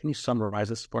say, can you summarize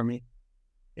this for me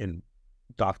in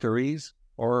doctorese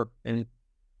or in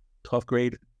 12th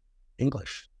grade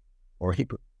English or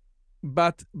Hebrew?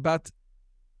 But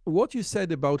what you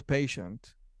said about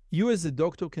patient, you as a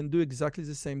doctor can do exactly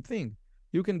the same thing.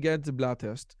 You can get the blood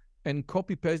test and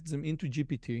copy paste them into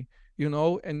GPT,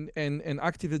 and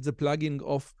activate the plugin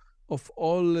of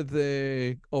all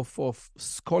the of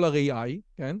Scholar AI,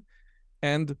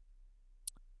 and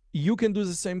you can do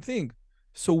the same thing.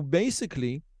 So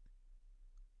basically,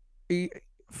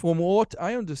 from what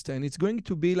I understand, it's going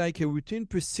to be like a routine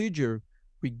procedure.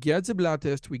 We get the blood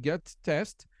test, we get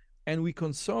test, and we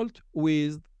consult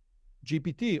with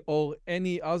GPT or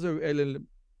any other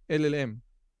LLM.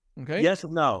 Okay? Yes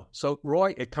and no. So,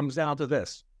 Roy, it comes down to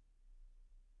this.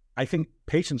 I think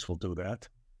patients will do that.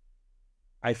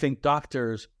 I think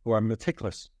doctors who are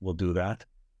meticulous will do that.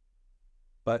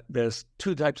 But there's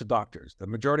two types of doctors. The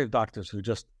majority of doctors who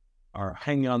just are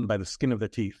hanging on by the skin of their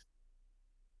teeth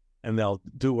and they'll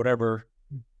do whatever.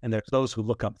 And there's those who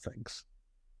look up things.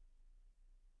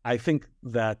 I think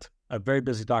that a very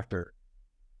busy doctor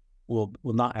will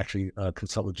not actually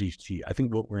consult with GPT. I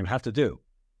think what we're going to have to do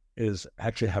is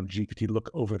actually have GPT look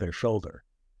over their shoulder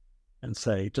and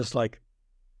say, just like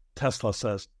Tesla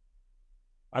says,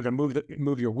 I'm going to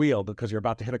move your wheel because you're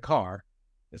about to hit a car.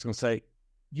 It's going to say,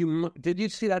 did you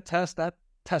see that test? That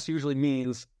test usually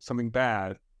means something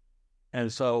bad.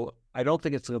 And so I don't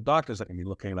think it's the doctors that can be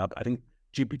looking it up. I think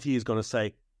GPT is going to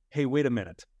say, hey, wait a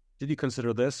minute. Did you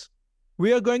consider this?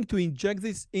 We are going to inject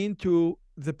this into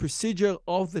the procedure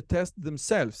of the test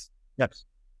themselves. Yes.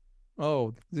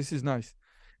 Oh, this is nice.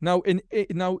 Now,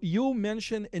 now you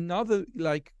mentioned another,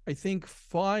 like, I think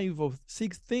 5 or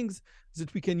 6 things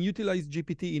that we can utilize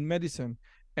GPT in medicine.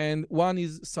 And one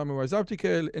is summarize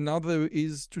article, another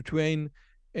is to train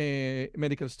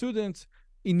medical students.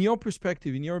 In your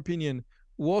perspective, in your opinion,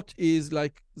 what is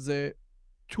like the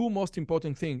 2 most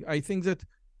important things? I think that,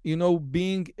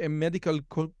 being a medical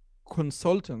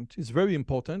consultant is very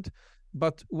important,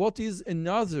 but what is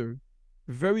another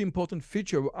very important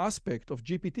feature or aspect of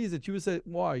GPT that you say,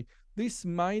 why this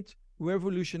might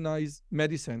revolutionize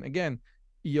medicine? Again,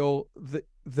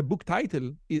 the book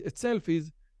title itself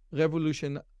is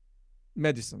Revolution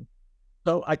Medicine.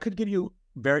 So I could give you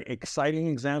very exciting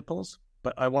examples,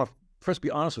 but I want to first be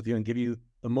honest with you and give you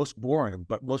the most boring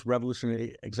but most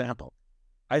revolutionary example.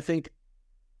 I think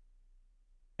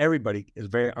everybody is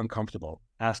very uncomfortable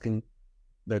asking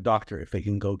their doctor if they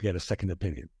can go get a second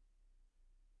opinion.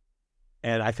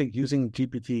 And I think using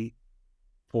GPT-4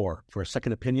 for a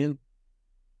second opinion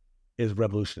is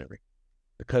revolutionary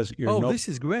because this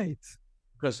is great.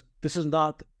 Because this is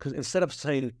not, because instead of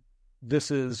saying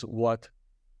this is what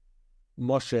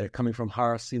Moshe coming from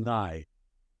Har Sinai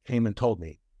came and told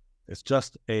me, it's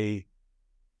just a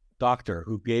doctor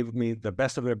who gave me the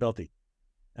best of their ability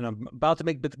and I'm about to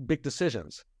make big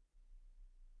decisions.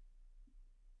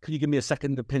 Could you give me a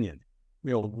second opinion?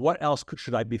 What else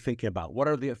should I be thinking about? What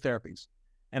are the therapies?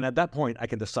 And at that point, I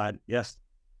can decide, yes,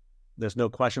 there's no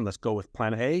question, let's go with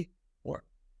plan A, or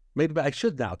maybe I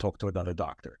should now talk to another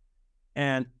doctor.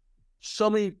 And so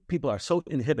many people are so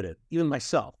inhibited, even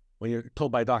myself, when you're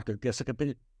told by a doctor, get a second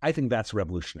opinion. I think that's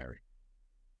revolutionary,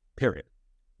 period.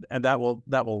 And that will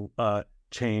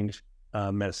change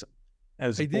medicine.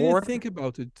 I didn't think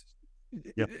about it.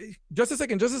 Yeah. Just a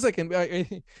second.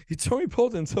 It's so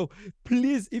important. So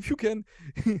please, if you can,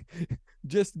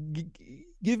 just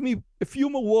give me a few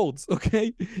more words,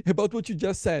 okay, about what you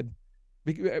just said,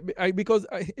 because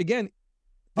again,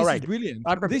 this is brilliant.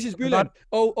 This is brilliant.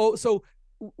 So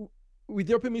with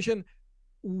your permission,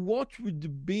 what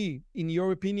would be, in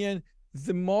your opinion,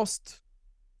 the most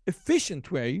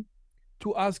efficient way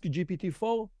to ask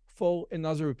GPT-4 for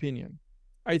another opinion?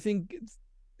 I think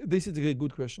this is a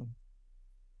good question.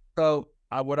 So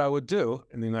what I would do,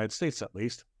 in the United States at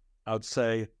least, I would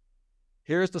say,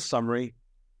 here's the summary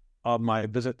of my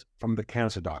visit from the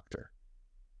cancer doctor,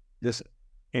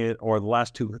 or the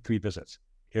last 2 or 3 visits.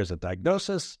 Here's a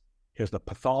diagnosis, here's the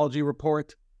pathology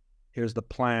report, here's the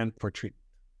plan for treatment.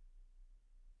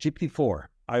 GPT-4,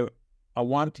 I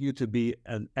want you to be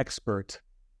an expert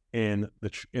in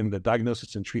the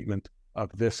diagnosis and treatment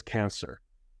of this cancer.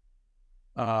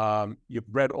 You've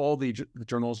read all the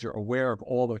journals, you're aware of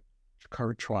all the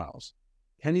current trials.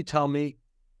 Can you tell me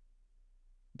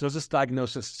does this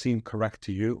diagnosis seem correct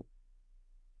to you?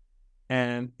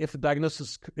 And if the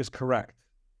diagnosis is correct,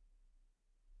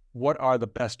 what are the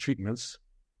best treatments?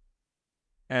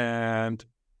 And,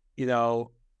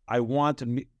 I want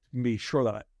to be sure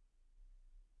that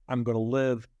I'm going to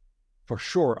live for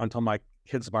sure until my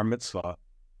kid's bar mitzvah.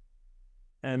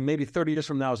 And maybe 30 years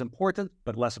from now is important,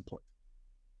 but less important.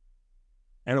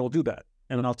 And it will do that.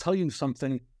 And I'll tell you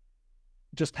something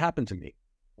just happened to me.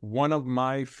 One of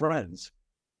my friends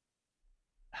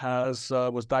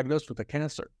was diagnosed with a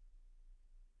cancer.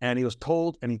 And he was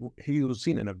told, and he was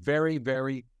seen in a very,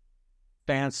 very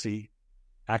fancy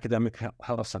academic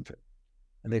health center.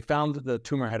 And they found that the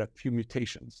tumor had a few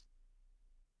mutations.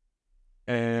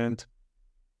 And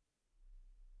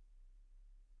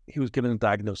he was given a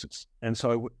diagnosis. And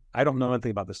so I don't know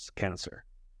anything about this cancer.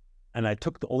 And I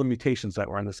took all the mutations that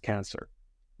were on this cancer,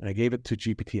 and I gave it to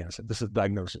GPT, and I said, this is the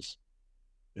diagnosis.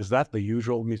 Is that the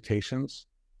usual mutations?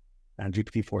 And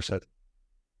GPT-4 said,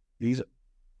 these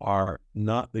are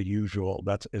not the usual.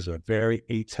 That is a very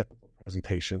atypical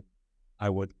presentation. I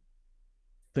would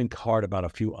think hard about a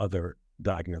few other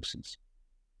diagnoses.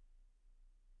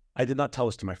 I did not tell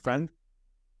this to my friend,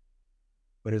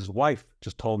 but his wife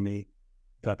just told me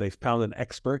that they found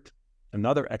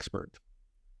another expert,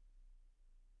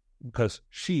 because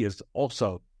she is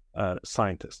also a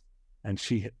scientist, and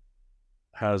she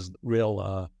has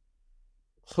real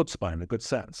chutzpah in a good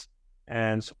sense.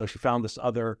 And so she found this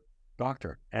other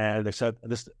doctor, and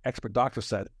this expert doctor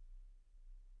said,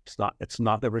 it's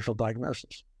not the original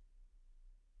diagnosis.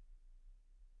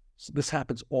 So this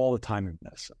happens all the time in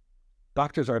medicine.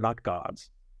 Doctors are not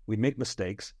gods. We make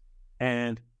mistakes,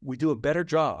 and we do a better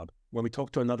job when we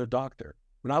talk to another doctor.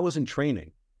 When I was in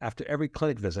training, after every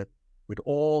clinic visit,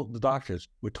 all the doctors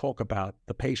would talk about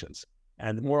the patients,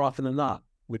 and more often than not,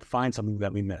 we'd find something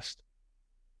that we missed.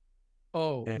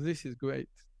 Oh, this is great.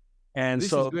 And this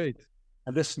so, is great.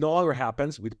 And this no longer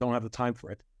happens. We don't have the time for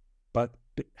it. But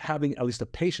having at least a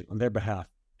patient on their behalf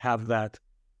have that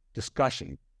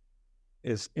discussion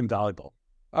is invaluable.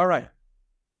 All right.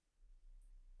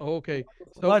 Okay.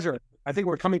 So, pleasure. I think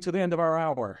we're coming to the end of our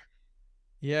hour.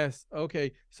 Yes.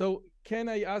 Okay. So can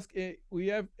I ask, we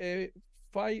have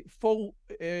 4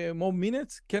 more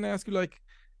minutes. Can I ask you like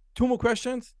 2 more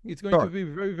questions? It's going to be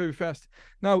very, very fast.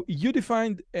 Now, you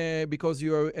defined, because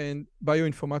you are a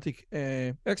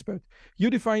bioinformatic expert, you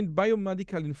defined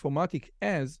biomedical informatics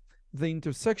as the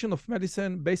intersection of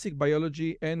medicine, basic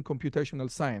biology, and computational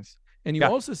science. And you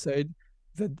also said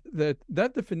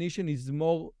that definition is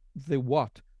more the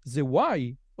what. The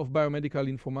why of biomedical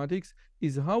informatics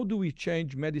is how do we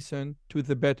change medicine to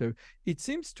the better. It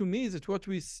seems to me that what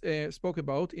we spoke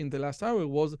about in the last hour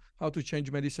was how to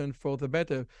change medicine for the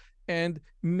better. And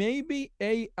maybe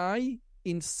AI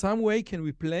in some way can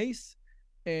replace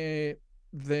the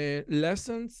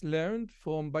lessons learned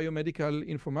from biomedical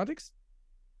informatics?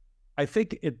 I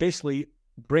think it basically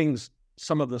brings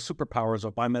some of the superpowers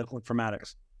of biomedical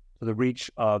informatics to the reach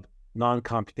of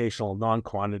non-computational,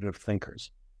 non-quantitative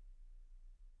thinkers.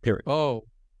 Period. Oh,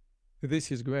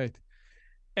 this is great.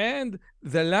 And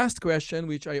the last question,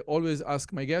 which I always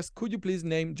ask my guests, could you please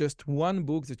name just one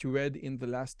book that you read in the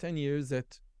last 10 years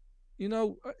that,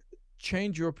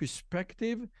 change your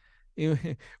perspective?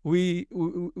 We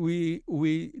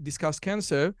discussed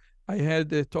cancer. I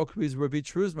had a talk with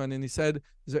Yozevitch Rusman, and he said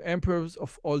the emperors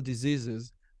of all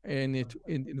diseases, and it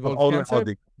involves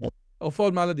cancer. Of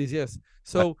all maladies, yes.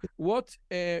 So what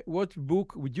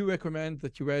book would you recommend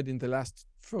that you read in the last,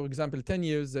 for example, 10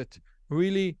 years that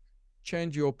really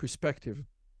changed your perspective?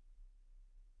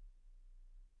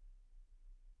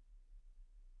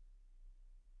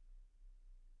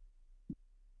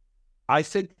 I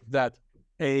think that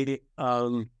I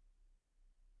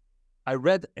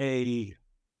read a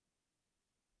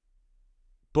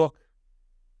book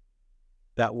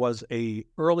that was a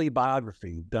early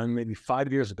biography done maybe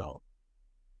 5 years ago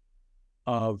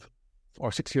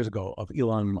or 6 years ago of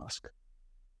Elon Musk.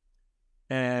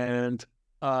 And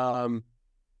I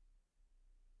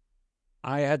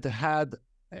had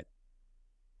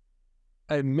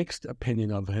a mixed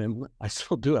opinion of him. I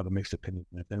still do have a mixed opinion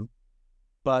of him,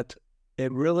 but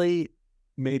it really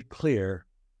made clear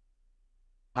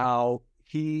how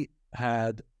he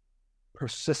had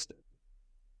persisted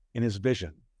in his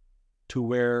vision to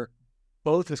where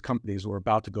both his companies were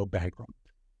about to go bankrupt,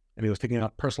 and he was taking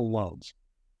out personal loans.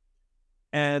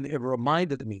 And it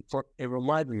reminded me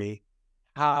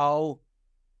how.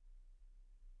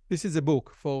 This is a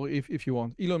book for if you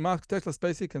want. Elon Musk, Tesla,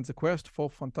 SpaceX, and the quest for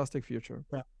fantastic future.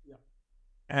 Yeah.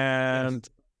 And yes.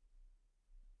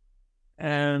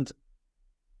 And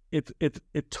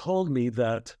it told me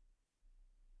that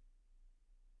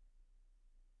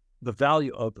the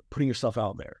value of putting yourself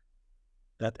out there,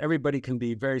 that everybody can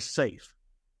be very safe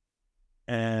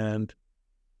and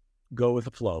go with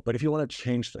the flow. But if you want to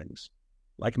change things,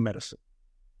 like medicine,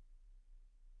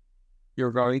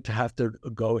 you're going to have to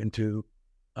go into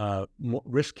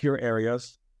riskier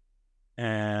areas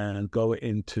and go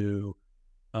into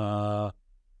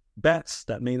bets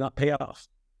that may not pay off.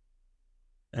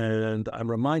 And I'm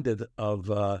reminded of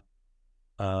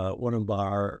one of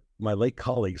my late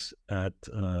colleagues at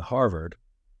Harvard,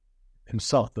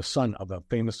 himself, the son of a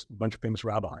bunch of famous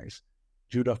rabbis,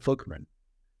 Judah Folkman,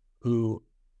 who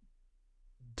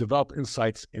developed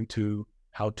insights into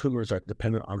how tumors are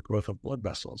dependent on growth of blood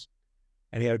vessels.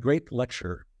 And he had a great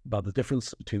lecture about the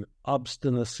difference between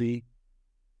obstinacy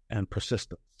and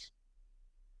persistence.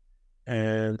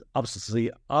 And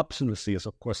obstinacy is,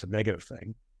 of course, a negative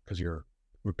thing because you're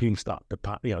repeating stuff,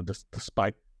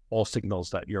 despite all signals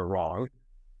that you're wrong.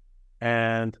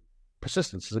 And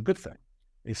persistence is a good thing.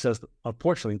 He says, that,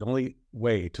 unfortunately, the only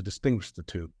way to distinguish the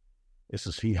two is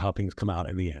to see how things come out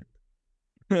in the end.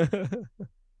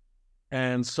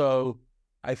 And so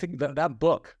I think that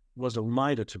book was a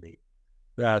reminder to me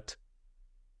that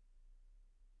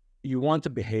you want to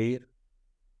behave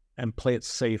and play it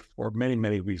safe for many,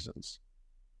 many reasons,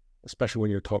 especially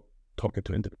when you're talking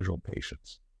to individual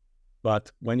patients.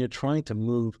 But when you're trying to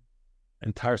move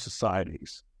entire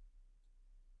societies,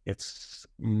 it's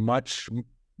much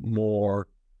more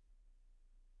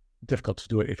difficult to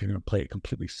do it if you're going to play it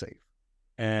completely safe.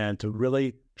 And to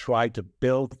really try to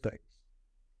build things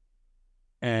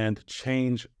and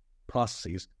change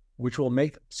processes, which will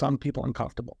make some people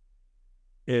uncomfortable,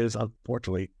 is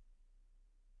unfortunately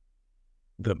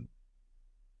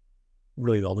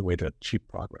really the only way to achieve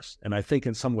progress. And I think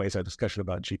in some ways our discussion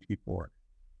about GPT-4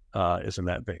 is in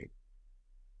that vein.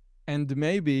 And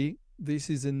maybe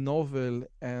this is a novel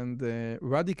and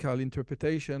radical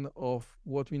interpretation of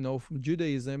what we know from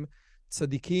Judaism.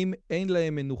 צדיקים אין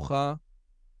להם מנוחה,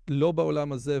 לא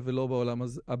בעולם הזה ולא בעולם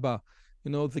הבא.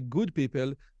 The good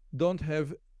people don't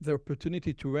have the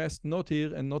opportunity to rest, not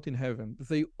here and not in heaven.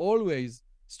 They always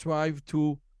strive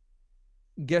to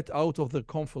get out of their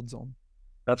comfort zone.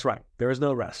 That's right. There is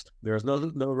no rest. There is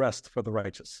no rest for the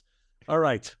righteous. All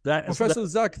right. Professor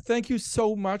Zach, thank you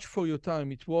so much for your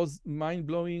time. It was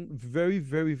mind-blowing, very,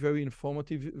 very, very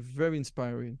informative, very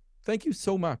inspiring. Thank you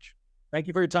so much. Thank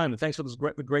you for your time, and thanks for those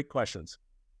great questions.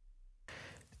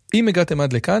 אם הגעתם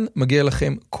עד לכאן, מגיע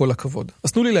לכם כל הכבוד.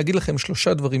 אז תנו לי להגיד לכם 3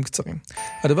 דברים קצרים.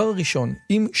 הדבר הראשון,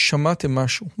 אם שמעתם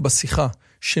משהו בשיחה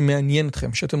שמעניין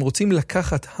אתכם, שאתם רוצים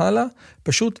לקחת הלאה,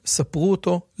 פשוט ספרו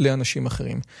אותו לאנשים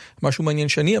אחרים. משהו מעניין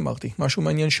שאני אמרתי, משהו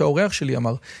מעניין שהאורח שלי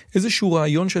אמר, איזשהו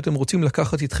רעיון שאתם רוצים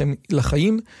לקחת איתכם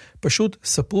לחיים, פשוט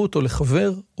ספרו אותו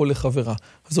לחבר או לחברה.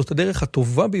 זאת הדרך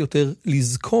הטובה ביותר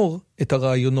לזכור את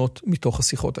הרעיונות מתוך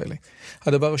השיחות האלה.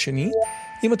 הדבר השני,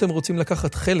 אם אתם רוצים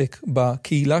לקחת חלק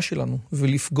בקהילה שלנו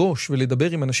ולפגוש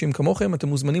ולדבר עם אנשים כמוכם, אתם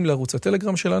מוזמנים לערוץ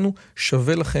הטלגרם שלנו,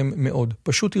 שווה לכם מאוד.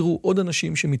 פשוט תראו עוד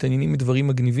אנשים שמתעניינים מדברים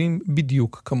מגניבים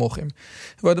בדיוק כמוכם.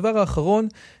 והדבר האחרון,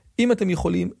 אם אתם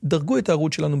יכולים, דרגו את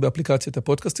הערוץ שלנו באפליקציית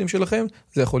הפודקאסטים שלכם,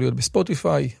 זה יכול להיות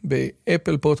בספוטיפיי,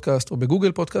 באפל פודקאסט או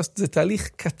בגוגל פודקאסט, זה תהליך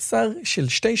קצר של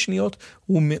 2 שניות,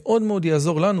 הוא מאוד מאוד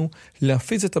יעזור לנו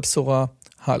להפיץ את הבשורה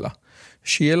הלאה.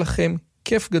 שיהיה לכם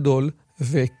כיף גדול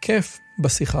וכיף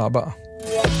בשיחה הבאה.